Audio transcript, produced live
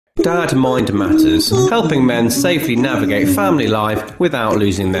Dad Mind Matters, helping men safely navigate family life without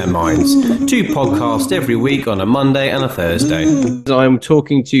losing their minds. 2 podcasts every week on a Monday and a Thursday. I'm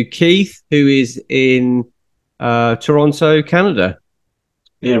talking to Keith, who is in Toronto, Canada.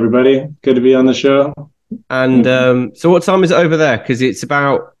 Hey, everybody. Good to be on the show. And so what time is it over there? Because it's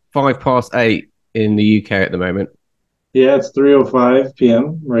about 8:05 in the UK at the moment. Yeah, it's 3:05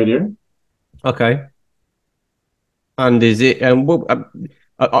 p.m. right here. Okay. And is it...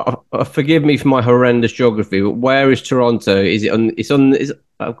 forgive me for my horrendous geography, but where is Toronto? Is it on? It's on.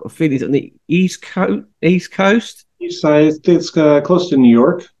 I feel it's on the east coast. East coast. East side. It's close to New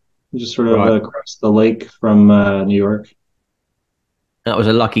York, just sort of Right. across the lake from New York. That was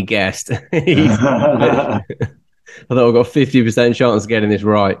a lucky guess. I thought I got 50% chance of getting this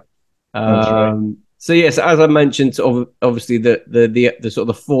right. That's right. So yes, as I mentioned, obviously the sort of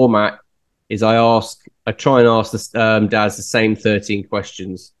the format is I try and ask the dads the same 13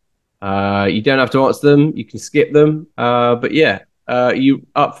 questions. You don't have to answer them. You can skip them. But yeah, you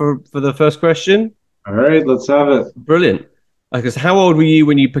up for the first question? All right, let's have it. Brilliant. Because how old were you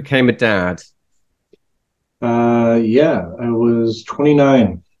when you became a dad? Yeah, I was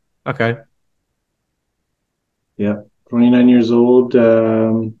 29. Okay. Yeah, 29 years old.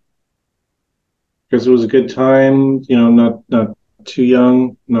 Because it was a good time. Not too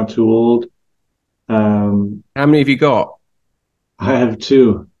young, not too old. How many have you got? I have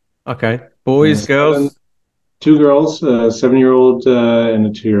two. Okay. Boys, girls? Two girls, a 7-year-old and a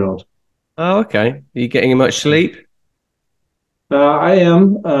 2-year-old. Oh, okay. Are you getting much sleep? I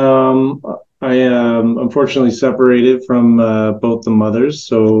am. I am unfortunately separated from both the mothers.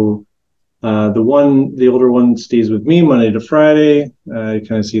 So the older one stays with me Monday to Friday. I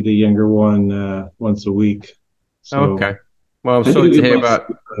kind of see the younger one once a week. Oh, So okay. Well, I'm I sorry do to get hear my about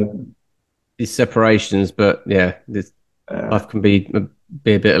sleep, but, these separations, but yeah, uh, life can be a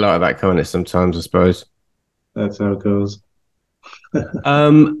bit like that, can't it? Sometimes, I suppose. that's how it goes.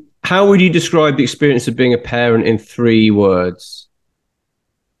 How would you describe the experience of being a parent in 3 words?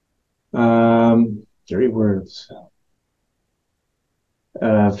 3 words.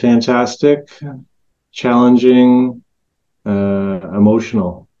 Fantastic, challenging,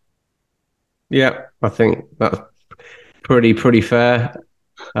 emotional. Yeah, I think that's pretty fair.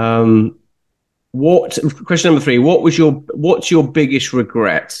 Um, what question number 3? What's your biggest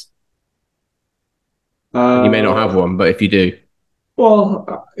regret? And you may not have Uh, one, but if you do, Well,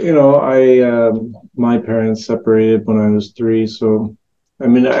 I my parents separated when I was 3, so I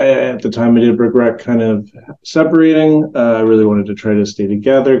mean, at the time I did regret kind of separating. I really wanted to try to stay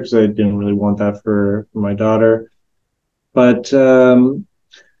together because I didn't really want that for my daughter. But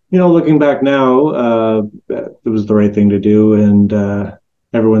looking back now, it was the right thing to do, and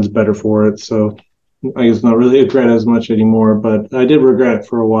everyone's better for it. So I guess not really regret as much anymore, but I did regret it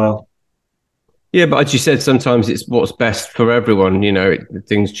for a while. yeah. But as you said, sometimes it's what's best for everyone.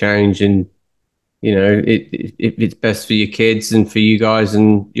 Things change, and if it's best for your kids and for you guys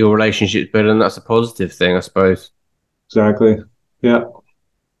and your relationship's better, then that's a positive thing, I suppose. Exactly. Yeah.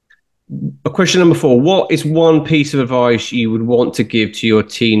 Question number 4. What is one piece of advice you would want to give to your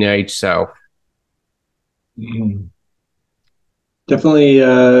teenage self? Mhm. Definitely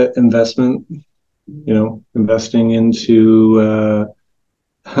investment, investing into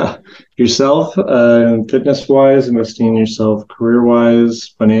yourself, fitness wise, investing in yourself career wise,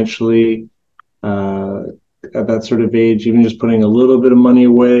 financially, uh, at that sort of age, even just putting a little bit of money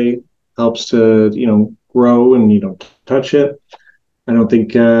away helps to, grow and you don't touch it. I don't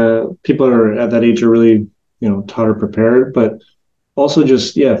think people are at that age are really, taught or prepared, but also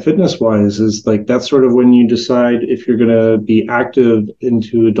just yeah, fitness wise is like that's sort of when you decide if you're going to be active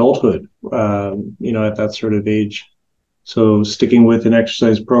into adulthood, at that sort of age. So sticking with an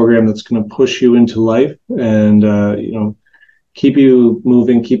exercise program that's going to push you into life and keep you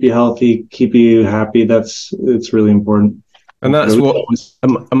moving, keep you healthy, keep you happy. It's really important. And that's what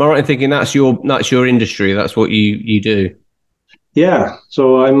am I right in thinking that's your industry? That's what you do. Yeah,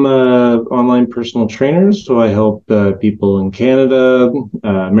 so I'm an online personal trainer. So I help people in Canada,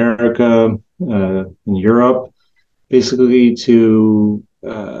 America, in Europe, basically to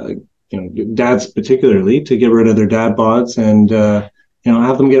dads particularly to get rid of their dad bods and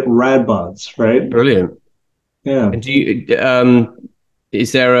have them get rad bods, right? Brilliant. Yeah. And do you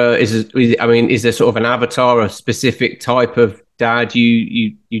is there a is I mean, is there sort of an avatar, a specific type of dad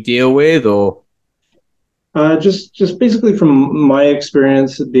you deal with, or Just basically from my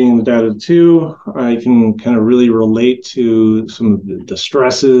experience being the dad of two, I can kind of really relate to some of the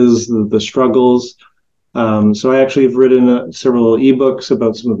stresses, the struggles. So I actually have written several ebooks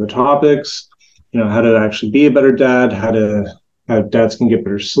about some of the topics, how to actually be a better dad, how to how dads can get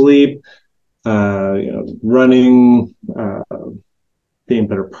better sleep, running, being a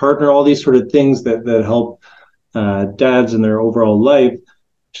better partner, all these sort of things that help dads in their overall life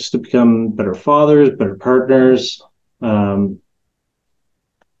just to become better fathers, better partners. Um,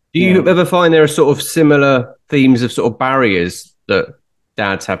 Do yeah. you ever find there are sort of similar themes of sort of barriers that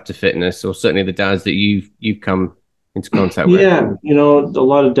dads have to fitness, or certainly the dads that you've come into contact with? Yeah, a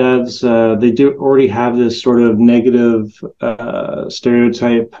lot of dads they do already have this sort of negative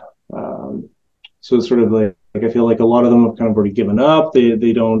stereotype. Um, so it's sort of like I feel like a lot of them have kind of already given up.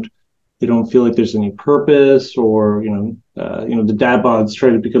 They don't feel like there's any purpose, or the dad bods try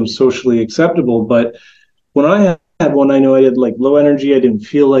to become socially acceptable. But when I had one, I know I had like low energy. I didn't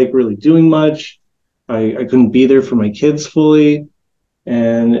feel like really doing much. I couldn't be there for my kids fully,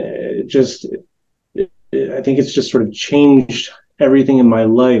 and I think it's just sort of changed everything in my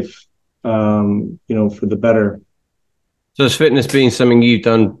life, for the better. So has fitness been something you've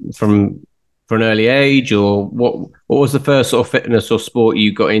done from an early age, or what was the first sort of fitness or sport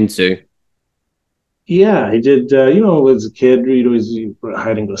you got into? Yeah, I did. As a kid, we'd always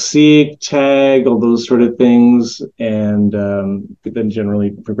hide and go seek, tag, all those sort of things, and then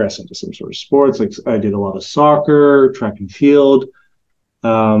generally progress into some sort of sports. Like I did a lot of soccer, track and field.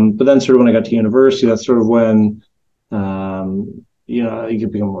 But then, sort of when I got to university, that's sort of when you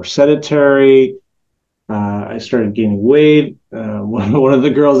could become more sedentary. I started gaining weight. One of the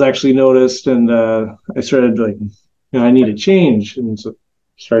girls actually noticed, and I started like, I need a change, and so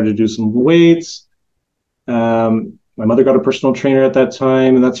started to do some weights. My mother got a personal trainer at that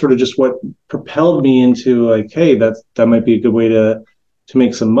time, and that's sort of just what propelled me into like, hey, that might be a good way to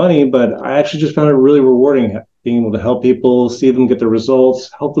make some money. But I actually just found it really rewarding being able to help people, see them get the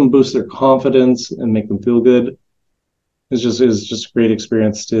results, help them boost their confidence, and make them feel good. It's just a great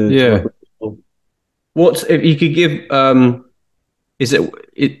experience to work Yeah. with people. What if you could give?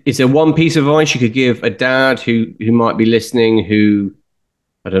 Is there one piece of advice you could give a dad who might be listening, who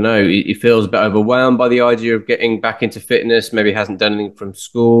I don't know, he feels a bit overwhelmed by the idea of getting back into fitness, maybe hasn't done anything from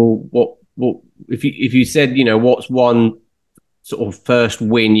school. What if you said, what's one sort of first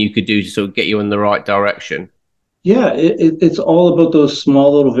win you could do to sort of get you in the right direction? Yeah, it's all about those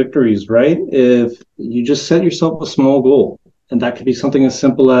small little victories, right? If you just set yourself a small goal, and that could be something as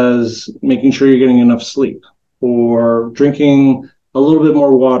simple as making sure you're getting enough sleep, or drinking a little bit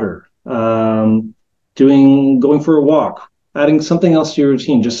more water, going for a walk, adding something else to your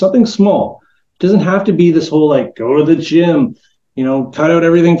routine, just something small. It doesn't have to be this whole like go to the gym, cut out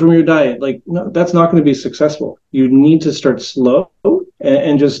everything from your diet. Like, no, that's not going to be successful. You need to start slow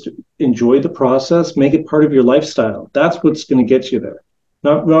and just enjoy the process, make it part of your lifestyle. That's what's going to get you there.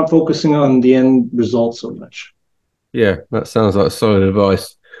 Not focusing on the end result so much. Yeah, that sounds like solid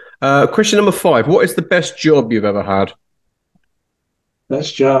advice. Question number 5. What is the best job you've ever had?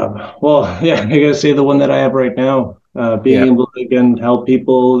 Best job. Well, yeah, I gotta say the one that I have right now. Being Yeah. able to again help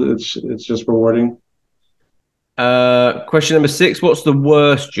people, it's just rewarding. Question number 6. What's the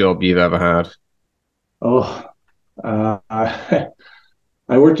worst job you've ever had? Oh, I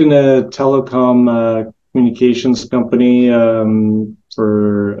worked in a telecom communications company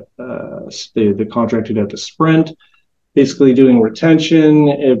for the contracted out to Sprint, basically doing retention.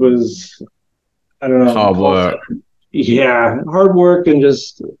 It was, I don't know, Hard work. yeah, hard work and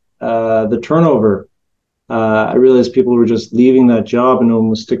just the turnover. I realized people were just leaving that job and no one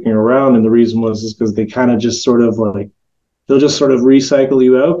was sticking around. And the reason was is because they kind of just sort of like, they'll just sort of recycle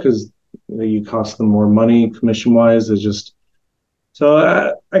you out because you cost them more money commission wise. It's just, so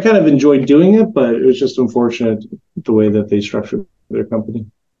I kind of enjoyed doing it, but it was just unfortunate the way that they structured their company.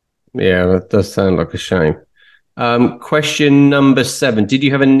 Yeah, that does sound like a shame. Question number 7. Did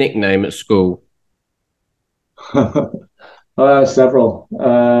you have a nickname at school? Several.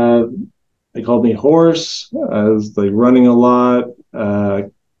 They called me Horse. I was like running a lot. They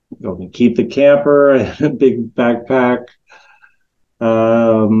called me Keep the Camper. I had a big backpack.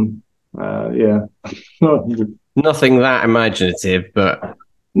 Yeah. Nothing that imaginative, but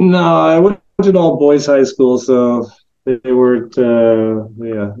No, I went to an all boys high school, so they weren't.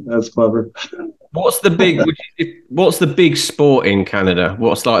 Yeah, that's clever. what's the big what's the big sport in Canada?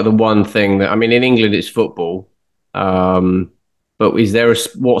 What's like the one thing that I mean in England it's football. But is there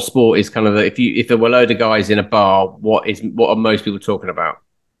what sport is kind of if there were a load of guys in a bar, what are most people talking about?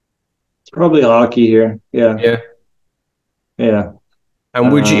 It's probably hockey here. Yeah, Yeah. yeah. And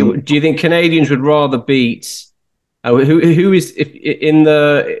Um, do you think Canadians would rather beat who is if in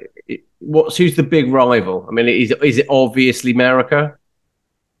the who's the big rival? I mean, is it obviously America?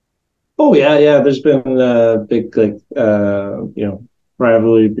 oh yeah, yeah. There's been a big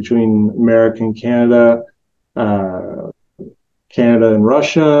rivalry between America and Canada. Uh, Canada and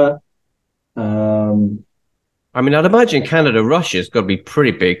Russia. Um, I mean, I'd imagine Canada, Russia's got to be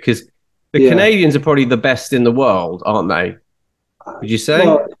pretty big because the yeah, Canadians are probably the best in the world, aren't they? Would you say?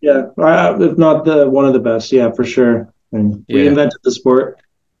 well, yeah, if not the one of the best, yeah, for sure. And we Yeah, invented the sport.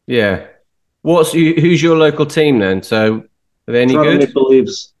 yeah. Who's your local team then? So, are they any Toronto good? Maple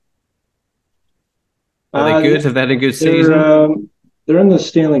Leafs. Are they Yeah, good? Have they had a good they're season? they're in the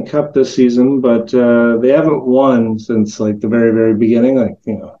Stanley Cup this season, but they haven't won since like the very very beginning, like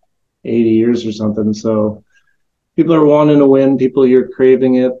 80 years or something. So people are wanting to win. People here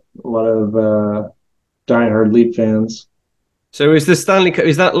craving it. A lot of diehard Leaf fans. So, is the Stanley Cup,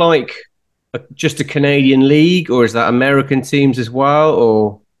 is that like just a Canadian league or is that American teams as well?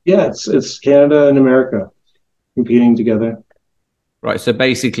 Or, Yeah, it's Canada and America competing together. right, so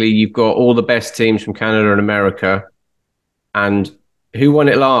basically you've got all the best teams from Canada and America. And who won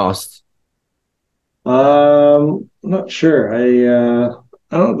it last? I'm not sure. I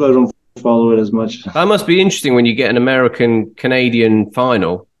don't follow it as much. That must be interesting when you get an American Canadian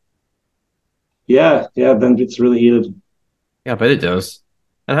final. Yeah, yeah. Then it's really heated. Yeah, I bet it does.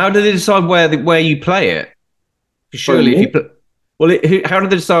 And how do they decide where you play it? 'Cause Pardon surely if you me. put well, how do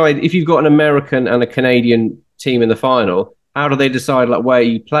they decide if you've got an American and a Canadian team in the final? How do they decide like where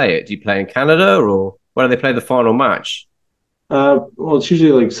you play it? Do you play in Canada or where do they play the final match? Well, it's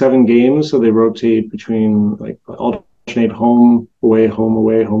usually like 7 games, so they rotate between like alternate home away, home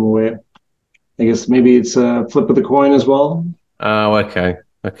away. I guess maybe it's a flip of the coin as well. Oh, okay,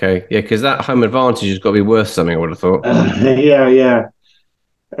 okay, yeah, because that home advantage has got to be worth something. I would have thought. Yeah, yeah.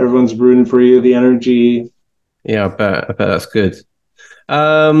 Everyone's rooting for you. The energy. Yeah, I bet. I bet that's good.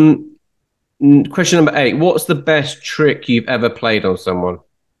 Um, Question number 8. What's the best trick you've ever played on someone?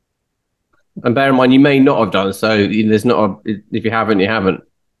 And bear in mind, you may not have done so. There's not if you haven't, you haven't.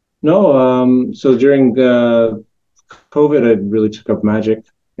 No, so during COVID, I really took up magic,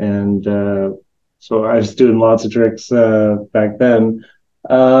 and so I was doing lots of tricks back then.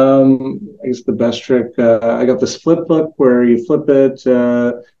 I guess the best trick, I got this flip book where you flip it,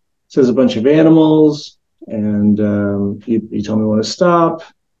 says a bunch of animals, and you tell me when to stop,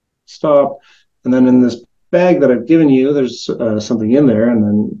 and then in this bag that I've given you, there's something in there, and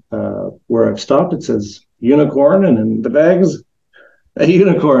then where I've stopped, it says unicorn, and in the bag is a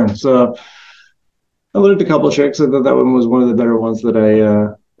unicorn. So I learned a couple of tricks. I thought that one was one of the better ones that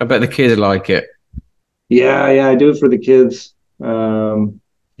I bet the kids like it. yeah, yeah, I do it for the kids.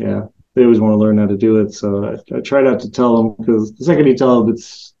 Yeah, they always want to learn how to do it. So I try not to tell them because the second you tell them,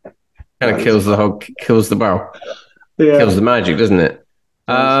 it's Kind of not as kills the fun. whole, kills the well, kills Yeah, the magic, doesn't it?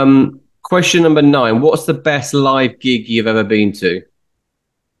 it does. Question number 9. What's the best live gig you've ever been to?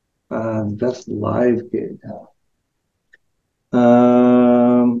 Best live gig.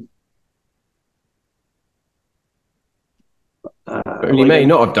 Um, And you like may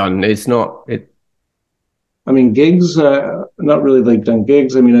not have done. It's not. It. I mean, gigs. Not really like done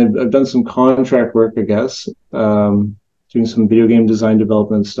gigs. I mean, I've done some contract work, I guess. Doing some video game design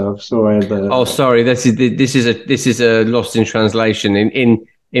development stuff. So I have Oh, sorry. This is a lost in translation.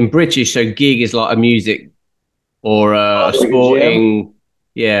 In British, so gig is like a music or a like a jam. sporting.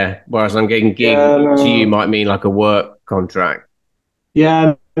 Yeah. Whereas I'm getting Yeah, gig to you no, might mean like a work contract.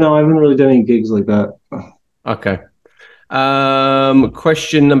 yeah, no, I haven't really done any gigs like that. Okay.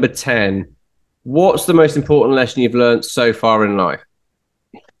 Question number 10. What's the most important lesson you've learned so far in life?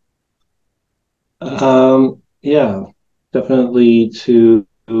 Yeah, definitely to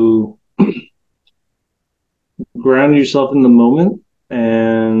ground yourself in the moment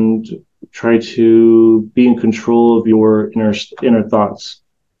and try to be in control of your inner thoughts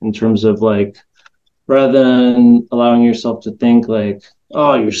in terms of like rather than allowing yourself to think like,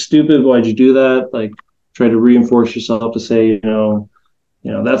 oh, you're stupid, why'd you do that? Like try to reinforce yourself to say,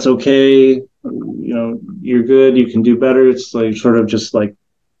 that's okay. You're good, you can do better. It's like sort of just like,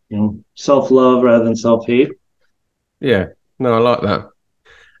 self-love rather than self-hate. Yeah. No, I like that.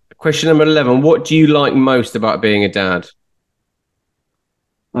 Question number 11. What do you like most about being a dad?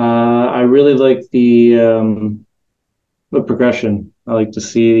 I really like the progression. I like to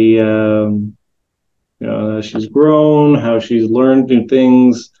see she's grown, how she's learned new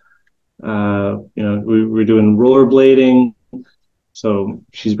things. We're doing rollerblading, so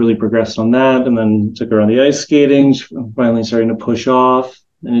she's really progressed on that. And then took her on the ice skating. She's finally starting to push off,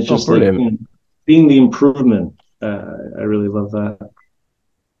 and it's Oh, just like brilliant. being the improvement. I really love that.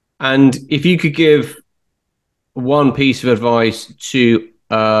 And if you could give one piece of advice to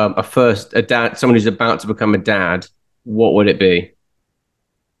a dad, someone who's about to become a dad, what would it be?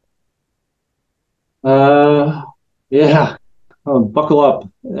 Uh, yeah, buckle up.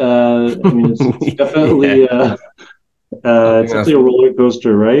 I mean, it's definitely Yeah. I think It's that's, definitely a roller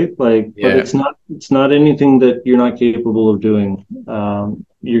coaster, right? Like, but yeah. it's not anything that you're not capable of doing.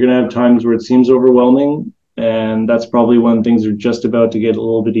 You're gonna have times where it seems overwhelming, and that's probably when things are just about to get a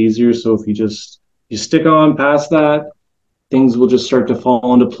little bit easier. So if you stick on past that, things will just start to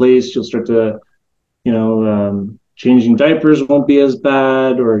fall into place. You'll start to, changing diapers won't be as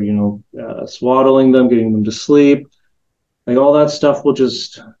bad, or swaddling them, getting them to sleep, like all that stuff will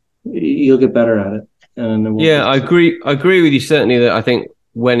just, you'll get better at it, and it won't Yeah, be. I agree with you certainly that I think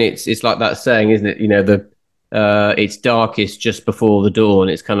when it's like that saying, isn't it? It's darkest just before the dawn.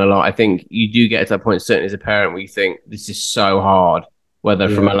 It's kind of like I think you do get to that point, certainly as a parent, where you think this is so hard, whether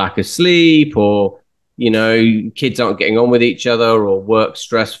from a Yeah, lack of sleep or kids aren't getting on with each other or work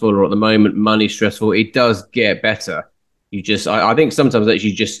stressful or at the moment money stressful. It does get better. I think sometimes that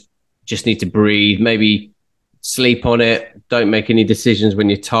you just need to breathe, maybe sleep on it. Don't make any decisions when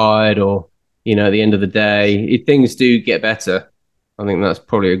you're tired or at the end of the day, things do get better. I think that's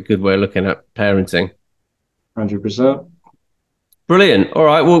probably a good way of looking at parenting. 100%. Brilliant. All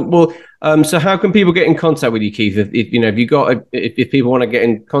right. So how can people get in contact with you, Keith? If you got, if people want to get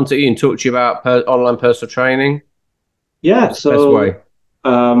in contact with you and talk to you about online personal training, Yeah, what's the best way?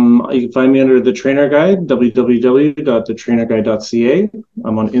 so you can find me under the Trainer Guide, www.thetrainerguide.ca.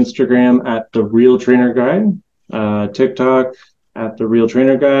 I'm on Instagram at the Real Trainer Guy, TikTok at the Real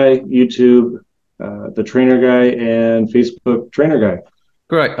Trainer Guy, YouTube the Trainer Guy, and Facebook Trainer Guy.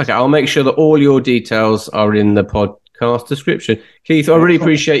 Great. Okay. I'll make sure that all your details are in the podcast description. Keith, I really Excellent.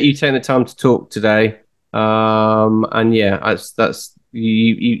 appreciate you taking the time to talk today. And yeah, that's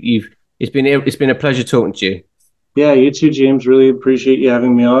you've it's been a pleasure talking to you. Yeah, you too, James. Really appreciate you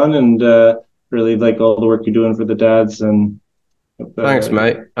having me on, and really like all the work you're doing for the dads. And Thanks, uh,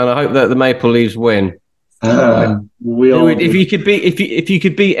 mate. And I hope that the Maple Leafs win. we Who all would, if do. you could beat if you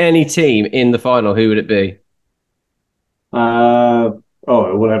could beat any team in the final, who would it be? Oh,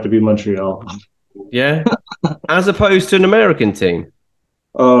 it would have to be Montreal. Yeah, as opposed to an American team.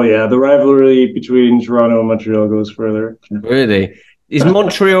 Oh yeah, the rivalry between Toronto and Montreal goes further. Really, is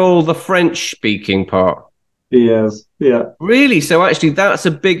Montreal the French-speaking part? Yes, yeah, Really? So actually, that's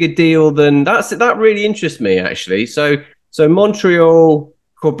a bigger deal than that. Really interests me actually. So Montreal,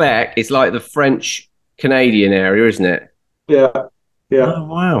 Quebec is like the French Canadian area, isn't it? yeah, yeah. Oh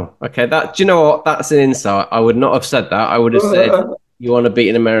wow. Okay, do you know what? That's an insight. I would not have said that. I would have said you want to beat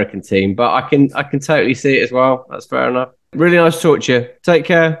an American team, but I can totally see it as well. That's fair enough. Really nice to talk to you. Take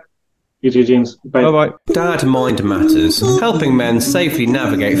care. You too, James. Bye Bye. bye. Dad Mind Matters, helping men safely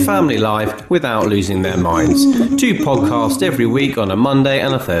navigate family life without losing their minds. 2 podcasts every week on a Monday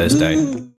and a Thursday.